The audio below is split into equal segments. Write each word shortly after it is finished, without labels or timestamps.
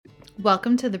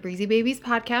Welcome to the Breezy Babies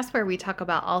podcast, where we talk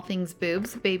about all things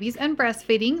boobs, babies, and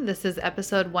breastfeeding. This is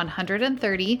episode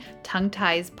 130, Tongue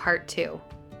Ties Part 2.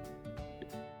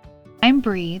 I'm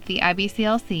Bree, the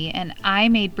IBCLC, and I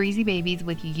made Breezy Babies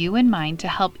with you in mind to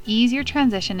help ease your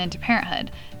transition into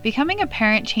parenthood. Becoming a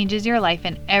parent changes your life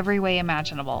in every way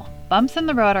imaginable. Bumps in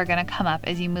the road are going to come up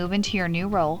as you move into your new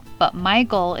role, but my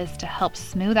goal is to help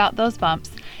smooth out those bumps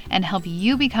and help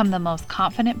you become the most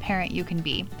confident parent you can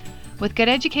be. With good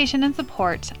education and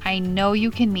support, I know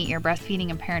you can meet your breastfeeding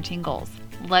and parenting goals.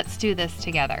 Let's do this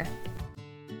together.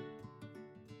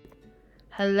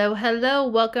 Hello.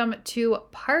 Welcome to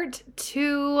part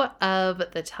 2 of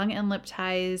the Tongue and Lip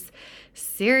Ties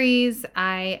series.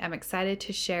 I am excited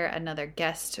to share another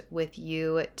guest with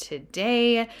you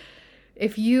today.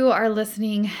 If you are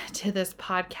listening to this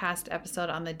podcast episode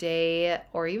on the day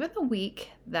or even the week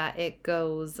that it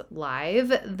goes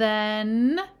live,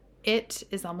 then it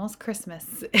is almost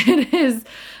Christmas. It is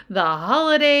the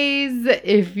holidays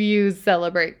if you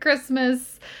celebrate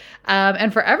Christmas.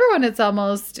 And for everyone, it's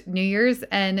almost New Year's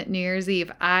and New Year's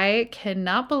Eve. I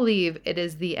cannot believe it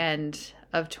is the end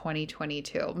of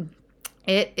 2022.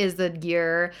 It is a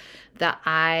year that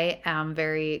I am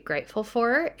very grateful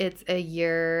for. It's a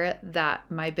year that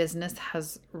my business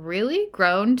has really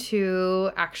grown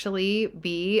to actually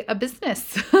be a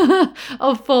business,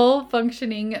 a full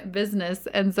functioning business.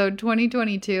 And so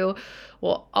 2022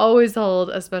 will always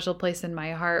hold a special place in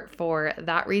my heart for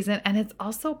that reason. And it's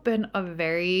also been a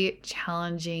very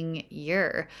challenging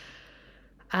year.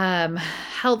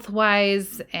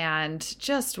 Health-wise and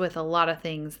just with a lot of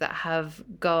things that have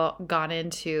gone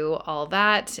into all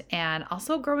that. And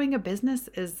also growing a business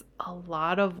is a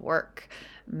lot of work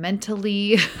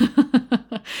mentally.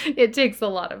 It takes a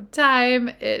lot of time.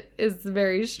 It is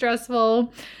very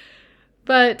stressful,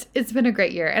 but it's been a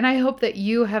great year. And I hope that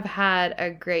you have had a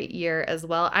great year as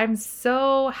well. I'm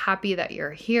so happy that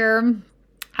you're here.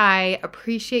 I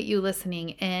appreciate you listening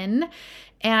in.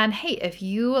 And hey, if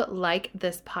you like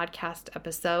this podcast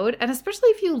episode, and especially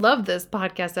if you love this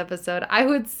podcast episode, I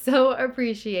would so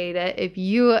appreciate it if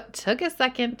you took a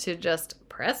second to just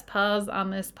press pause on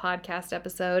this podcast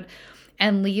episode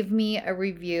and leave me a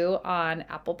review on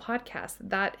Apple Podcasts.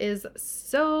 That is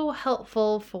so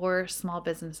helpful for small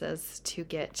businesses to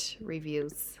get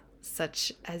reviews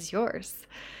such as yours.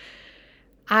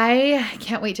 I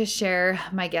can't wait to share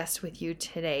my guest with you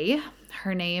today.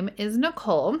 Her name is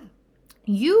Nicole.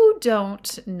 You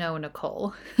don't know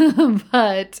Nicole,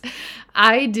 but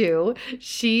I do.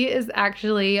 She is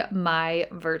actually my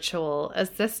virtual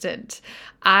assistant.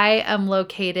 I am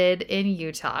located in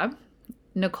Utah.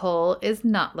 Nicole is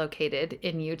not located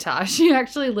in Utah. She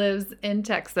actually lives in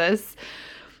Texas.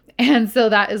 And so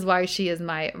that is why she is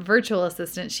my virtual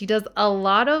assistant. She does a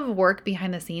lot of work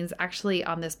behind the scenes, actually,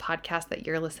 on this podcast that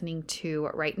you're listening to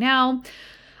right now.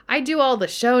 I do all the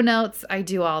show notes. I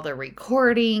do all the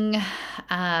recording.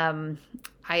 I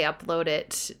upload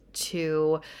it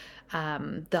to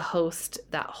the host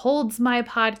that holds my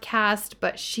podcast,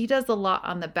 but she does a lot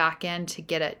on the back end to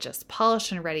get it just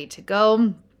polished and ready to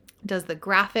go. Does the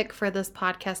graphic for this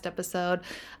podcast episode,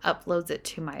 uploads it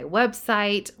to my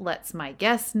website, lets my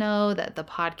guests know that the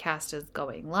podcast is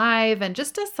going live, and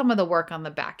just does some of the work on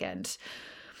the back end,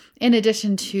 in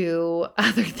addition to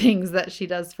other things that she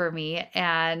does for me.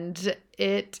 And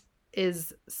it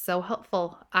is so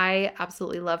helpful. I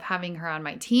absolutely love having her on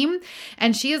my team.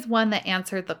 And she is one that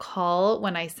answered the call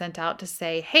when I sent out to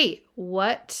say, hey,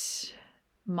 what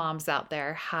moms out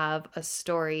there have a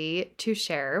story to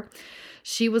share?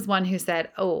 She was one who said,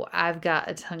 oh, I've got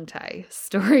a tongue tie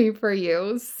story for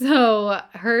you. So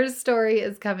her story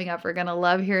is coming up. We're going to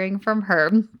love hearing from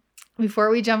her.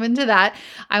 Before we jump into that,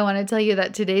 I want to tell you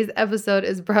that today's episode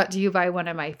is brought to you by one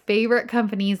of my favorite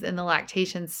companies in the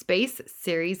lactation space,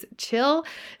 Ceres Chill.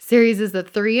 Ceres is a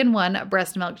 3-in-1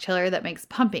 breast milk chiller that makes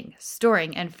pumping,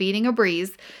 storing, and feeding a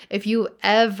breeze. If you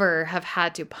ever have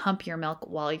had to pump your milk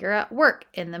while you're at work,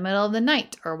 in the middle of the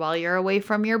night, or while you're away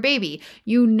from your baby,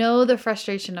 you know the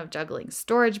frustration of juggling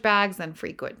storage bags and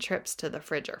frequent trips to the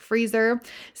fridge or freezer.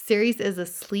 Ceres is a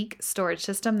sleek storage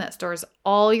system that stores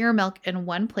all your milk in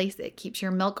one place. It keeps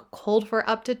your milk cold for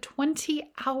up to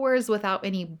 20 hours without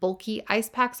any bulky ice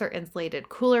packs or insulated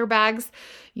cooler bags.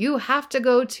 You have to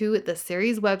go to the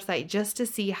Ceres website just to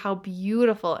see how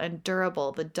beautiful and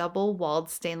durable the double-walled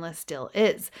stainless steel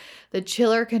is. The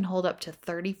chiller can hold up to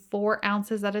 34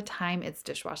 ounces at a time. It's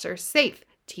dishwasher safe,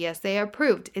 TSA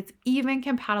approved. It's even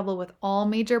compatible with all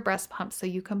major breast pumps, so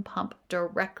you can pump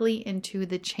directly into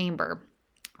the chamber.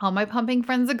 All my pumping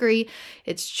friends agree.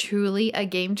 It's truly a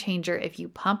game changer if you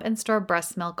pump and store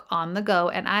breast milk on the go.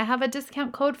 And I have a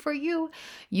discount code for you.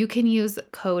 You can use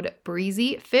code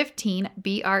BREEZY15,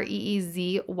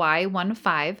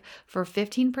 BREEZY15 for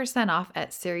 15% off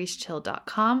at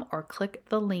serieschill.com or click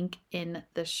the link in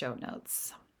the show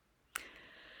notes.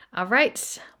 All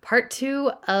right, part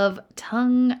 2 of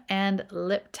tongue and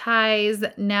lip ties.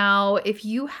 Now, if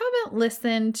you haven't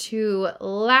listened to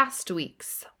last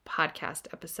week's podcast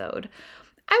episode,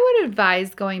 I would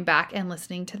advise going back and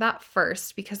listening to that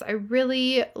first because I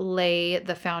really lay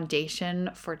the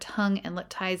foundation for tongue and lip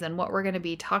ties and what we're going to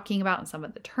be talking about and some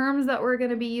of the terms that we're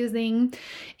going to be using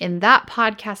in that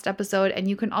podcast episode. And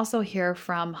you can also hear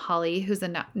from Holly, who's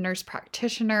a nurse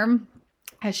practitioner,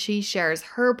 as she shares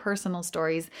her personal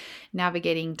stories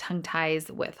navigating tongue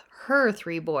ties with her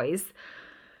 3 boys.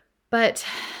 But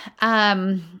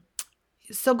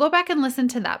so go back and listen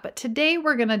to that. But today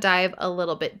we're going to dive a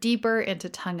little bit deeper into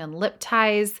tongue and lip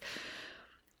ties.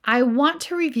 I want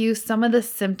to review some of the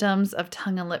symptoms of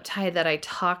tongue and lip tie that I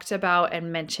talked about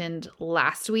and mentioned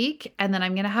last week. And then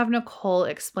I'm going to have Nicole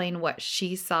explain what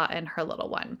she saw in her little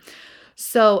one.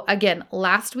 So again,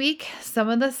 last week, some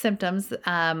of the symptoms,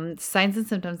 signs and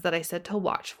symptoms that I said to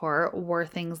watch for were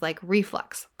things like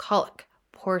reflux, colic,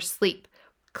 poor sleep,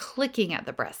 clicking at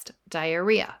the breast,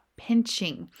 diarrhea,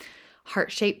 pinching,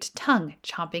 heart-shaped tongue,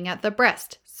 chomping at the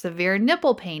breast, severe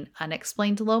nipple pain,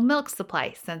 unexplained low milk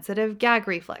supply, sensitive gag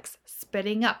reflex,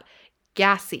 spitting up,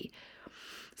 gassy,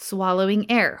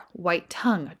 swallowing air, white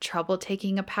tongue, trouble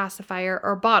taking a pacifier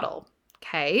or bottle.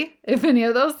 Okay, if any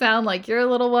of those sound like your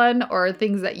little one or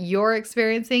things that you're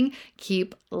experiencing,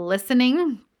 keep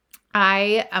listening.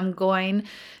 I am going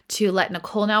to let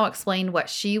Nicole now explain what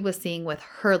she was seeing with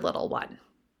her little one.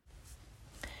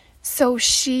 So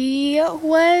she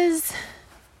was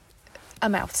a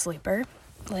mouth sleeper,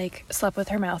 like slept with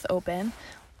her mouth open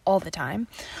all the time.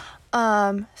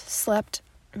 Slept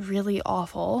really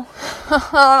awful.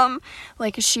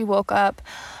 Like she woke up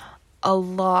a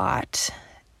lot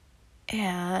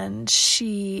and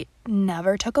she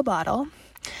never took a bottle,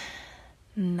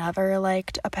 never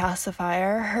liked a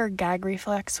pacifier. Her gag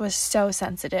reflex was so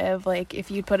sensitive. Like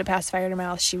if you'd put a pacifier in her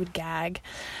mouth, she would gag.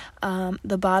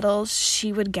 The bottles,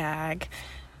 she would gag.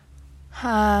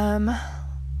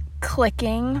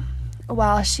 Clicking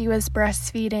while she was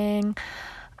breastfeeding,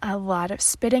 a lot of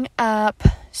spitting up,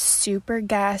 super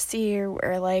gassy,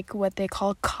 or like what they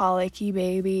call colicky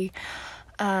baby.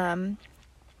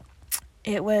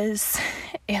 It was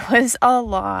a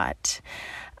lot.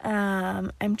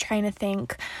 I'm trying to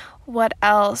think what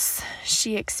else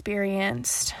she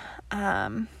experienced.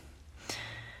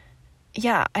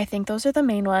 Yeah, I think those are the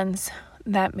main ones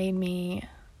that made me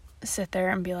sit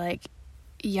there and be like,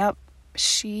 yep,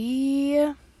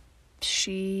 she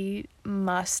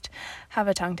must have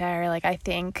a tongue tie. Or like, I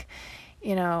think,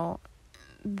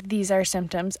 these are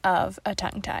symptoms of a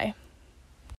tongue tie.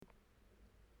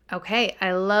 Okay,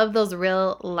 I love those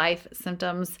real life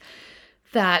symptoms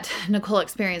that Nicole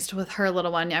experienced with her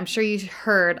little one. I'm sure you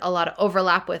heard a lot of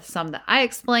overlap with some that I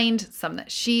explained, some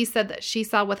that she said that she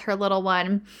saw with her little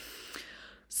one.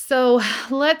 So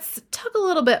let's talk a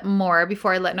little bit more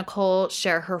before I let Nicole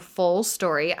share her full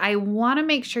story. I want to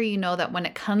make sure you know that when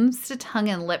it comes to tongue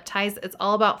and lip ties, it's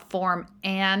all about form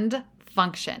and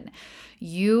function.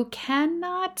 You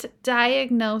cannot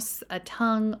diagnose a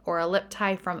tongue or a lip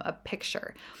tie from a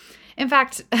picture. In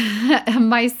fact,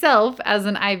 myself as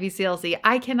an IVCLC,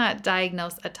 I cannot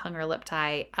diagnose a tongue or lip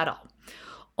tie at all.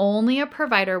 Only a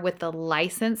provider with the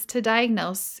license to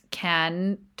diagnose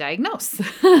can diagnose.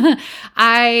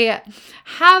 I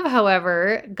have,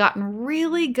 however, gotten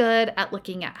really good at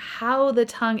looking at how the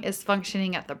tongue is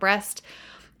functioning at the breast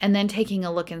and then taking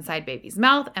a look inside baby's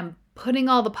mouth and putting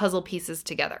all the puzzle pieces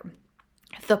together.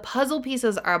 If the puzzle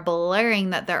pieces are blaring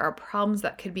that there are problems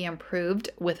that could be improved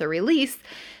with a release,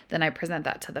 then I present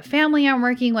that to the family I'm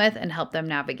working with and help them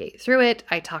navigate through it.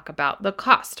 I talk about the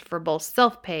cost for both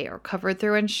self-pay or covered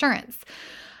through insurance.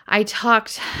 I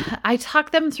talk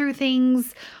them through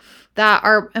things that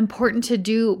are important to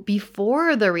do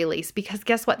before the release, because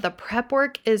guess what? The prep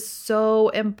work is so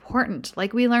important.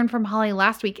 Like we learned from Holly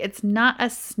last week, it's not a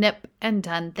snip and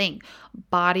done thing.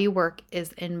 Body work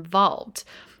is involved.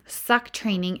 Suck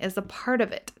training is a part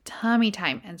of it. Tummy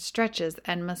time and stretches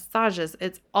and massages,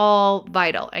 it's all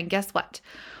vital. And guess what?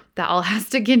 That all has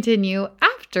to continue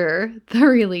after the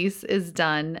release is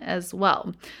done as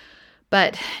well.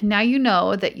 But now you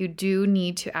know that you do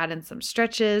need to add in some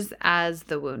stretches as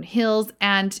the wound heals.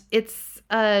 And it's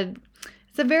a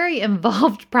very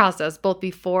involved process both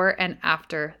before and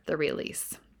after the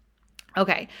release.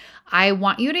 Okay, I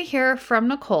want you to hear from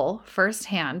Nicole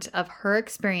firsthand of her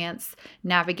experience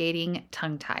navigating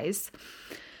tongue ties.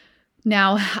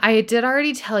 Now, I did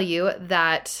already tell you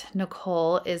that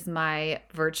Nicole is my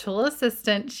virtual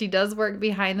assistant. She does work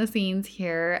behind the scenes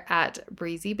here at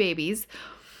Breezy Babies.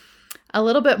 A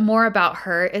little bit more about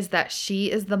her is that she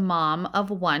is the mom of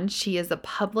one. She is a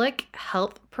public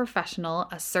health professional,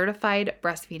 a certified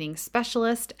breastfeeding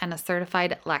specialist, and a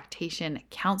certified lactation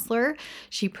counselor.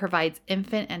 She provides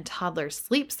infant and toddler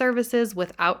sleep services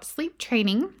without sleep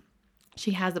training.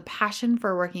 She has a passion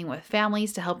for working with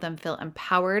families to help them feel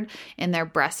empowered in their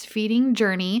breastfeeding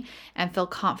journey and feel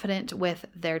confident with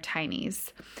their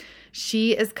tinies.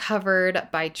 She is covered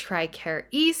by TRICARE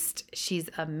East. She's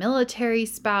a military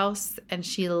spouse, and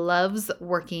she loves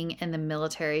working in the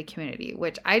military community,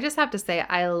 which I just have to say,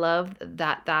 I love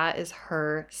that that is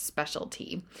her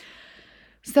specialty.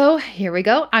 So here we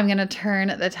go. I'm going to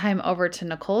turn the time over to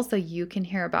Nicole so you can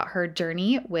hear about her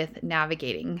journey with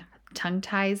navigating tongue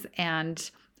ties and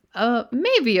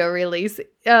maybe a release.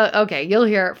 Okay, you'll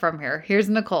hear it from her. Here's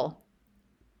Nicole.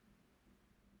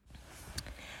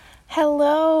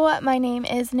 Hello, my name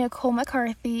is Nicole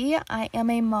McCarthy. I am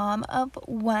a mom of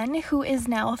one who is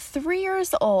now 3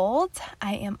 years old.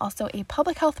 I am also a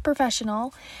public health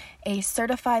professional, a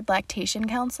certified lactation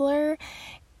counselor,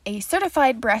 a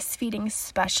certified breastfeeding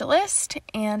specialist,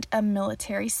 and a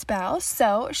military spouse.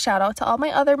 So shout out to all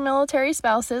my other military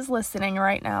spouses listening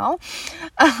right now.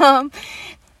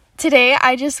 Today,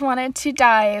 I just wanted to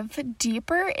dive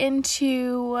deeper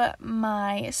into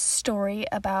my story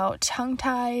about tongue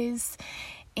ties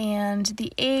and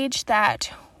the age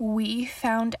that we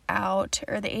found out,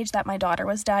 or the age that my daughter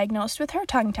was diagnosed with her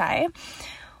tongue tie,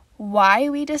 why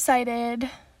we decided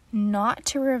not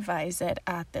to revise it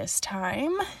at this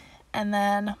time, and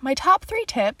then my top 3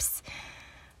 tips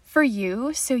for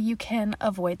you so you can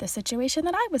avoid the situation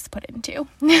that I was put into.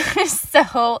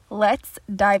 So let's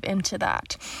dive into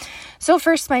that. So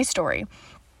first, my story.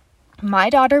 My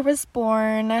daughter was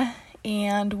born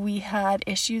and we had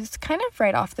issues kind of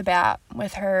right off the bat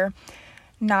with her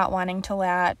not wanting to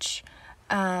latch.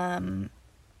 I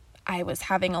was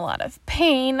having a lot of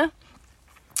pain,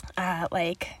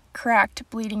 like cracked,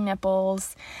 bleeding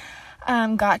nipples.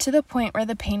 Got to the point where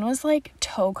the pain was like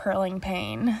toe curling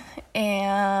pain,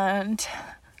 and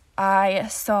I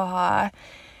saw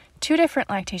 2 different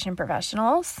lactation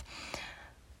professionals,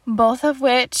 both of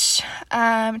which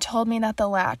told me that the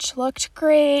latch looked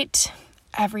great,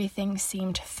 everything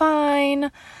seemed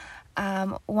fine.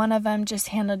 One of them just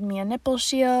handed me a nipple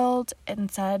shield and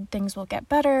said things will get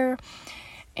better,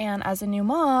 and as a new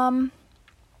mom,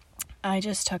 I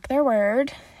just took their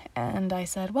word. And I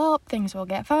said, well, things will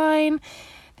get fine,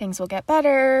 things will get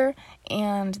better,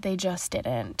 and they just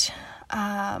didn't.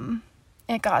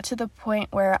 It got to the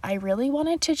point where I really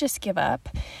wanted to just give up,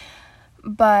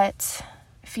 but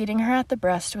feeding her at the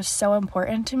breast was so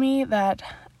important to me that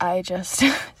I just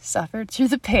suffered through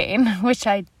the pain, which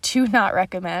I do not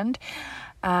recommend,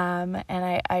 and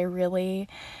I really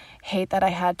hate that I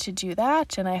had to do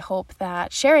that, and I hope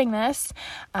that sharing this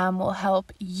will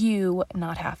help you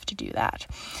not have to do that.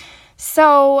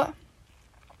 So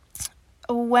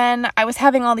when I was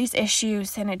having all these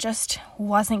issues and it just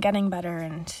wasn't getting better,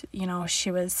 and she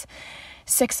was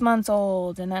 6 months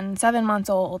old and then 7 months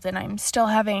old, and I'm still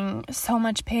having so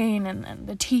much pain, and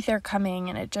the teeth are coming,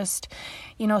 and it just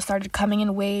started coming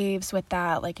in waves with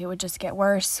that. Like, it would just get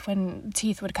worse when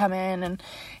teeth would come in, and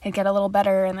it'd get a little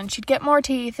better, and then she'd get more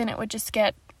teeth, and it would just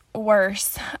get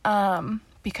worse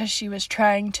because she was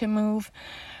trying to move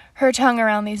her tongue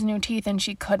around these new teeth and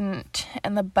she couldn't,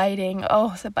 and the biting.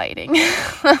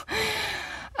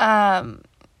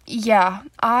 Yeah,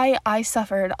 I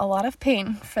suffered a lot of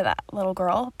pain for that little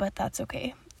girl, but that's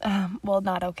okay. Well,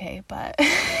 not okay, but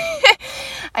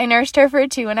I nursed her for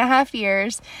 2.5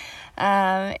 years,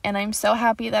 and I'm so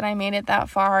happy that I made it that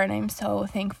far, and I'm so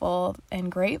thankful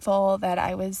and grateful that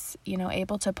I was,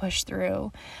 able to push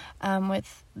through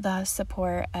with the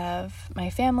support of my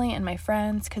family and my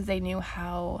friends, because they knew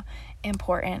how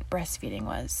important breastfeeding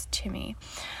was to me.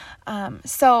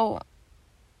 So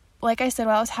like I said,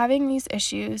 while I was having these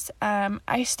issues,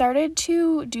 I started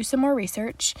to do some more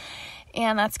research,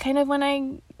 and that's kind of when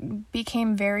I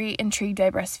became very intrigued by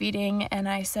breastfeeding, and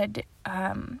I said,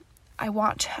 I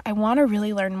want to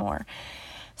really learn more.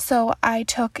 So I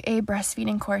took a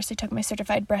breastfeeding course. I took my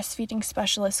certified breastfeeding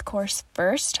specialist course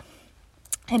first,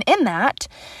 and in that,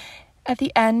 at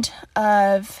the end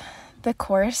of the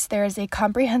course, there is a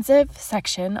comprehensive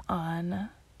section on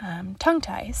tongue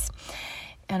ties.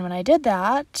 And when I did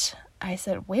that, I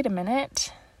said, wait a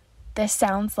minute, this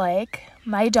sounds like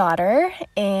my daughter,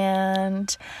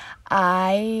 and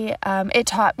it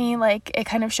taught me, like, it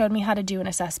kind of showed me how to do an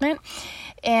assessment,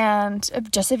 and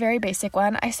just a very basic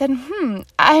one. I said,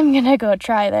 I'm gonna go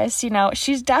try this.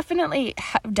 She's definitely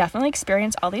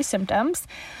experienced all these symptoms,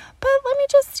 but let me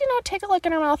just, take a look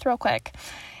in her mouth real quick.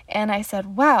 And I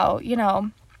said, wow,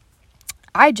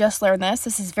 I just learned this.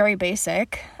 This is very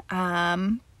basic,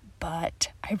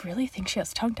 but I really think she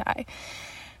has tongue tie.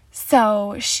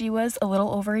 So she was a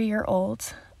little over a year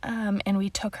old, and we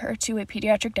took her to a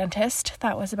pediatric dentist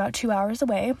that was about 2 hours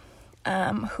away,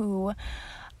 who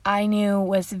I knew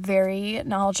was very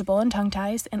knowledgeable in tongue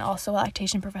ties and also a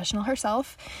lactation professional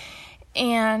herself.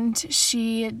 And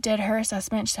she did her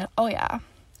assessment. She said, oh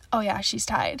yeah, she's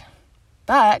tied.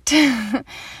 But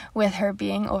with her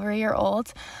being over a year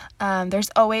old, there's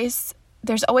always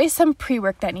some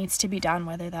pre-work that needs to be done,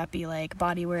 whether that be like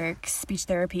body work, speech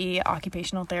therapy,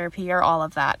 occupational therapy, or all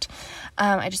of that.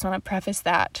 I just want to preface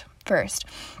that first.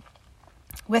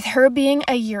 With her being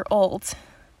a year old,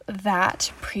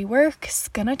 that pre-work is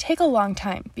gonna take a long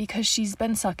time because she's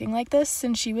been sucking like this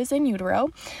since she was in utero.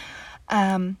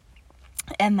 And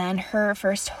then her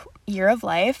first year of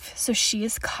life, so she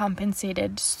is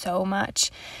compensated so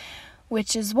much,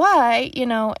 which is why,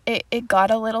 it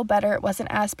got a little better. It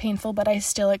wasn't as painful, but I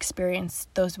still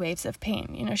experienced those waves of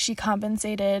pain. She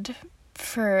compensated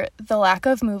for the lack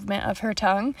of movement of her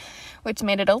tongue, which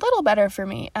made it a little better for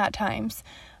me at times,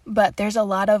 but there's a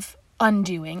lot of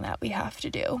undoing that we have to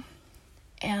do.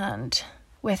 And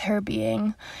with her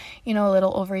being, a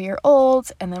little over a year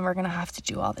old, and then we're going to have to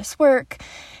do all this work,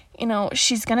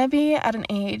 she's going to be at an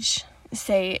age,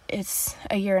 say it's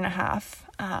a year and a half,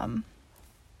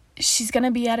 she's going to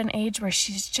be at an age where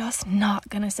she's just not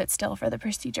going to sit still for the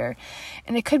procedure,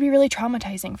 and it could be really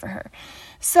traumatizing for her.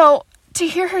 So to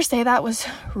hear her say that was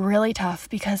really tough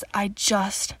because I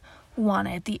just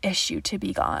wanted the issue to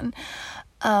be gone.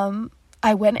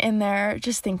 I went in there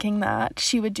just thinking that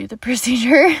she would do the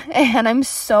procedure, and I'm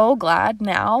so glad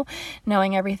now,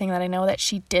 knowing everything that I know, that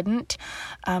she didn't,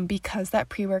 because that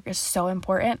pre-work is so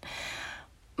important.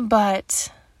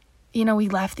 But, we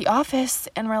left the office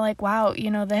and we're like, wow,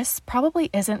 this probably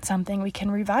isn't something we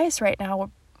can revise right now.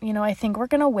 I think we're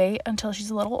going to wait until she's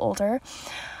a little older,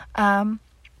 where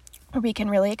we can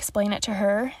really explain it to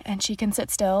her and she can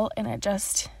sit still and it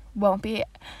just won't be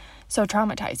so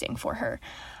traumatizing for her.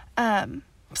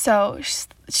 So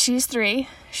she's 3,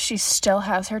 she still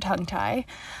has her tongue tie,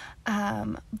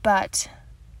 but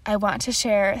I want to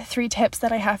share 3 tips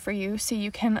that I have for you so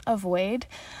you can avoid,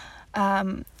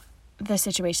 the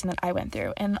situation that I went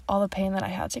through and all the pain that I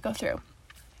had to go through.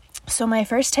 So my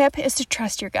first tip is to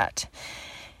trust your gut.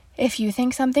 If you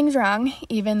think something's wrong,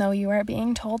 even though you are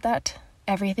being told that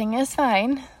everything is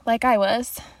fine, like I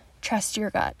was, trust your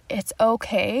gut. It's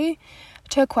okay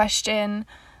to question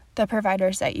the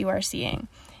providers that you are seeing.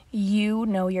 You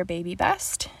know your baby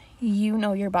best. You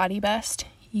know your body best.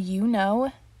 You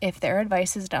know if their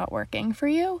advice is not working for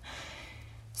you.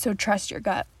 So trust your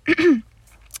gut.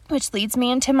 Which leads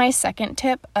me into my second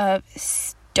tip of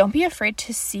don't be afraid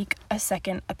to seek a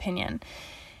second opinion.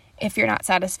 If you're not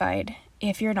satisfied,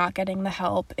 if you're not getting the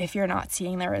help, if you're not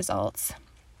seeing the results.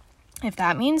 If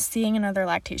that means seeing another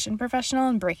lactation professional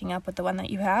and breaking up with the one that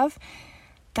you have,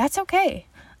 that's okay.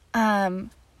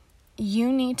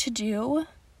 You need to do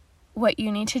what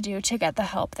you need to do to get the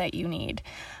help that you need,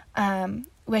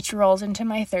 which rolls into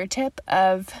my third tip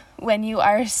of when you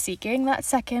are seeking that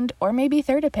second or maybe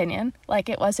third opinion, like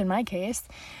it was in my case,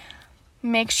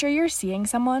 make sure you're seeing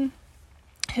someone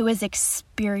who is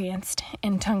experienced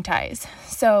in tongue ties.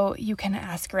 So you can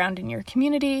ask around in your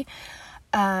community.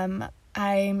 I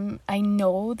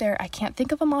know I can't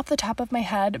think of them off the top of my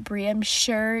head. Brie, I'm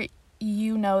sure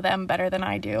you know them better than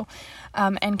I do,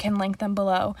 and can link them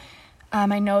below.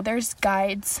 I know there's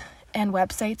guides and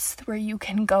websites where you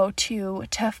can go to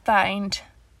find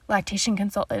lactation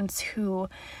consultants who,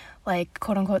 like,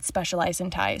 quote unquote, specialize in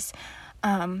ties.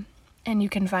 And you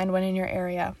can find one in your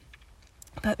area.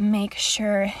 But make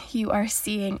sure you are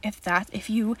seeing if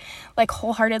you like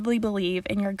wholeheartedly believe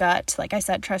in your gut, like I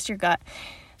said, trust your gut,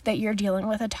 that you're dealing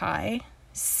with a tie,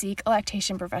 seek a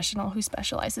lactation professional who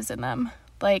specializes in them.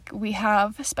 Like, we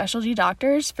have specialty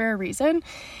doctors for a reason.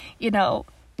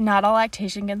 Not all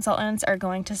lactation consultants are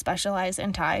going to specialize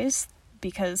in ties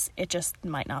because it just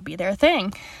might not be their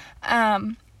thing.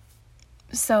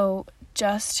 So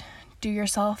just do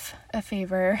yourself a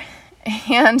favor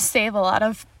and save a lot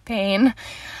of pain,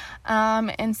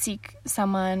 and seek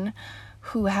someone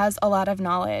who has a lot of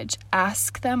knowledge.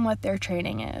 Ask them what their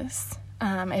training is.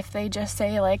 If they just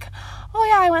say like, oh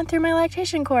yeah, I went through my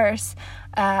lactation course,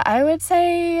 I would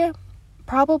say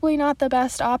probably not the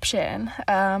best option.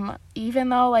 Even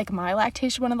though like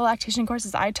one of the lactation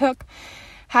courses I took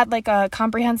had like a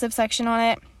comprehensive section on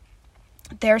it,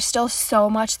 there's still so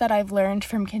much that I've learned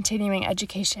from continuing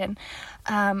education.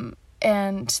 And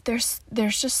there's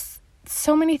just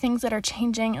so many things that are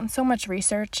changing and so much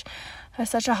research.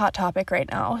 It's such a hot topic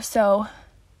right now. So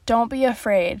don't be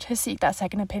afraid to seek that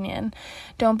second opinion.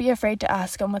 Don't be afraid to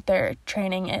ask them what their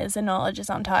training is and knowledge is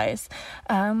on ties.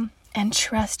 And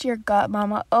trust your gut,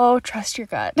 mama. Oh, trust your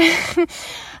gut.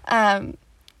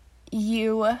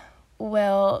 You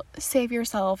will save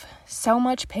yourself so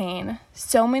much pain,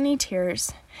 so many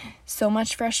tears, so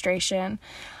much frustration.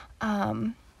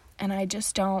 And I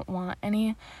just don't want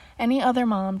any other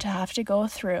mom to have to go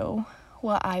through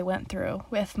what I went through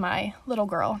with my little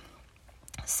girl.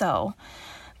 So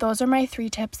those are my 3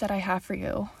 tips that I have for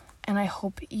you, and I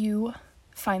hope you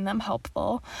find them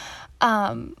helpful.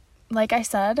 Like I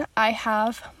said, I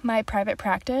have my private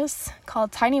practice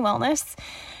called Tiny Wellness,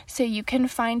 so you can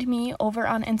find me over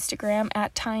on Instagram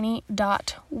at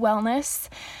tiny.wellness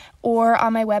or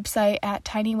on my website at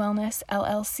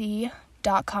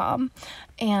tinywellnessllc.com.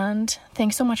 And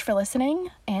thanks so much for listening,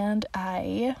 and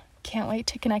I can't wait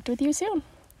to connect with you soon.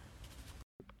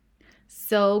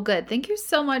 So good. Thank you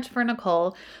so much for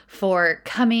Nicole for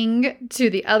coming to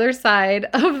the other side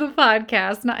of the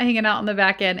podcast, not hanging out on the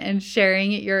back end and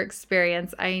sharing your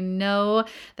experience. I know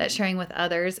that sharing with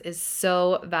others is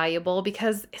so valuable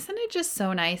because isn't it just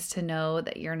so nice to know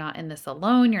that you're not in this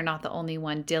alone? You're not the only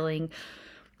one dealing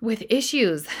with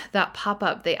issues that pop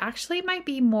up. They actually might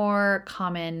be more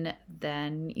common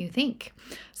than you think.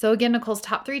 So again, Nicole's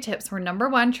top 3 tips were: number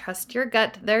 1, trust your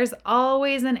gut. There's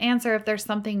always an answer. If there's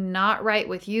something not right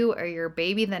with you or your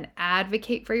baby, then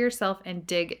advocate for yourself and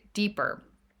dig deeper.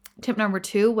 Tip number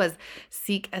 2 was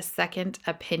seek a second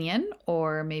opinion,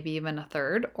 or maybe even a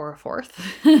third or a fourth.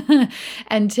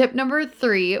 And tip number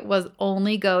 3 was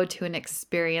only go to an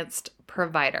experienced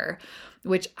provider,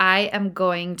 which I am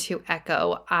going to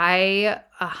echo. I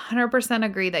 100%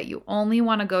 agree that you only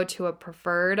want to go to a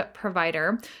preferred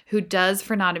provider who does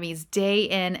frenotomies day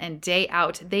in and day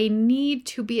out. They need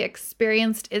to be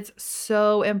experienced. It's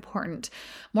so important.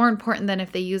 More important than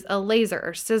if they use a laser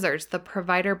or scissors. The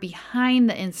provider behind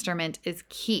the instrument is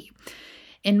key.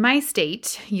 In my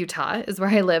state, Utah is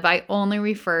where I live, I only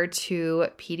refer to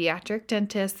pediatric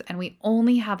dentists, and we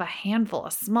only have a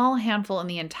small handful in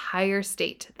the entire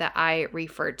state that I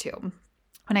refer to.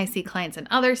 When I see clients in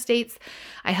other states,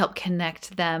 I help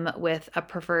connect them with a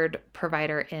preferred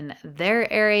provider in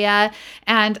their area.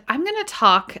 And I'm going to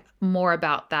talk more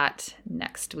about that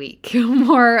next week,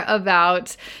 more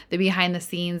about the behind the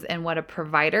scenes and what a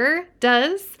provider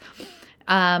does.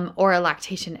 Or a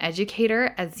lactation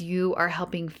educator as you are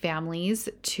helping families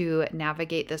to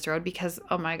navigate this road, because,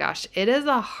 oh my gosh, it is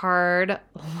a hard,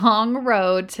 long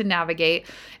road to navigate,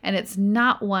 and it's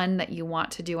not one that you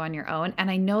want to do on your own. And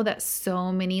I know that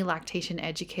so many lactation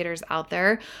educators out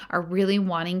there are really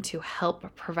wanting to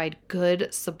help provide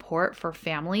good support for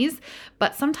families,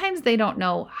 but sometimes they don't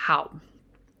know how.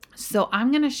 So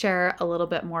I'm going to share a little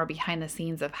bit more behind the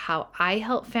scenes of how I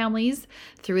help families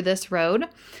through this road.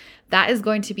 That is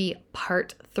going to be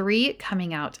part 3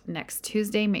 coming out next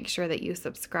Tuesday. Make sure that you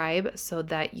subscribe so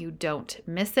that you don't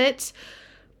miss it.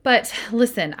 But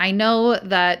listen, I know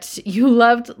that you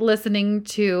loved listening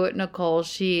to Nicole.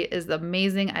 She is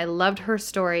amazing. I loved her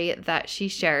story that she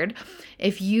shared.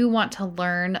 If you want to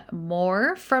learn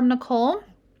more from Nicole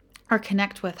or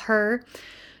connect with her,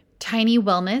 Tiny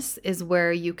Wellness is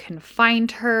where you can find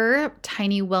her.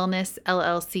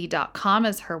 tinywellnessllc.com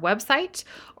is her website,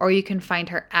 or you can find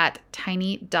her at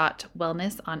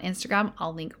tiny.wellness on Instagram.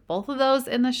 I'll link both of those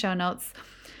in the show notes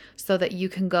so that you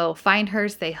can go find her,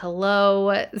 say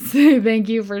hello, say thank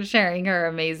you for sharing her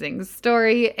amazing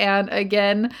story. And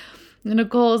again,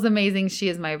 Nicole is amazing. She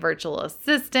is my virtual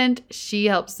assistant. She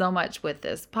helps so much with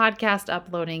this podcast,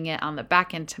 uploading it on the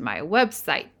back end to my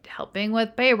website, helping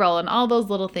with payroll, and all those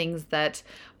little things that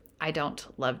I don't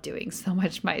love doing so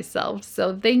much myself.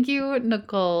 So thank you,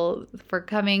 Nicole, for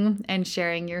coming and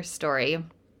sharing your story.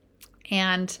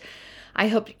 And I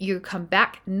hope you come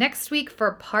back next week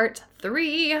for part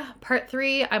 3. Part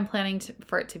 3, I'm planning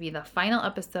for it to be the final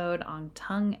episode on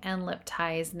tongue and lip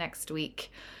ties next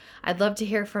week. I'd love to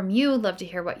hear from you, love to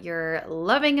hear what you're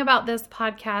loving about this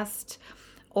podcast,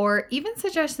 or even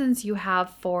suggestions you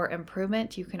have for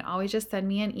improvement. You can always just send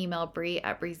me an email,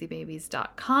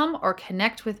 bree@breezybabies.com, or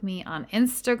connect with me on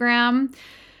Instagram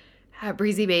at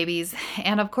breezybabies.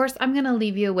 And of course, I'm going to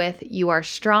leave you with: you are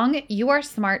strong, you are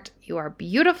smart, you are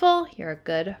beautiful, you're a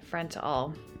good friend to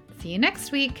all. See you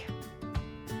next week.